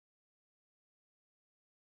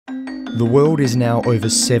The world is now over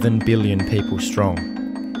 7 billion people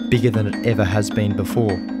strong, bigger than it ever has been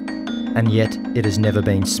before, and yet it has never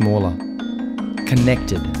been smaller.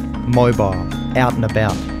 Connected, mobile, out and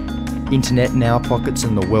about, internet in our pockets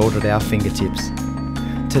and the world at our fingertips.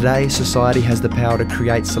 Today, society has the power to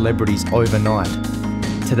create celebrities overnight.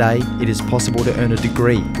 Today, it is possible to earn a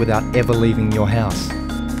degree without ever leaving your house,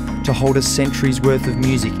 to hold a century's worth of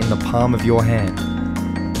music in the palm of your hand.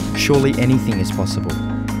 Surely anything is possible.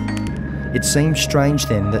 It seems strange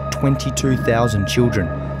then that 22,000 children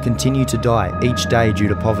continue to die each day due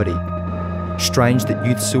to poverty. Strange that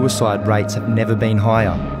youth suicide rates have never been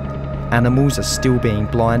higher. Animals are still being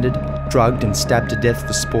blinded, drugged and stabbed to death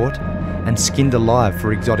for sport, and skinned alive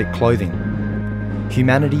for exotic clothing.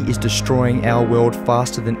 Humanity is destroying our world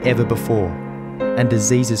faster than ever before, and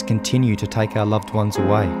diseases continue to take our loved ones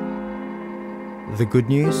away. The good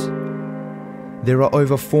news? There are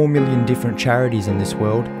over 4 million different charities in this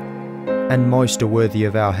world, and most are worthy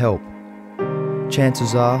of our help.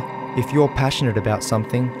 Chances are, if you're passionate about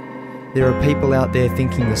something, there are people out there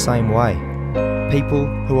thinking the same way. People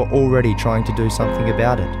who are already trying to do something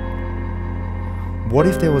about it. What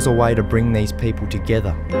if there was a way to bring these people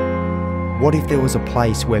together? What if there was a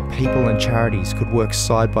place where people and charities could work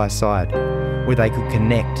side by side, where they could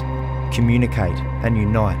connect, communicate and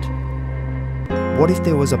unite? What if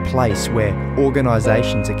there was a place where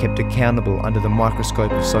organisations are kept accountable under the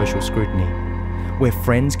microscope of social scrutiny, where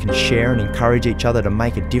friends can share and encourage each other to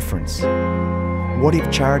make a difference? What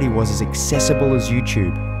if charity was as accessible as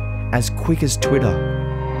YouTube, as quick as Twitter,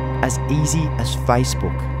 as easy as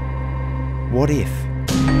Facebook? What if?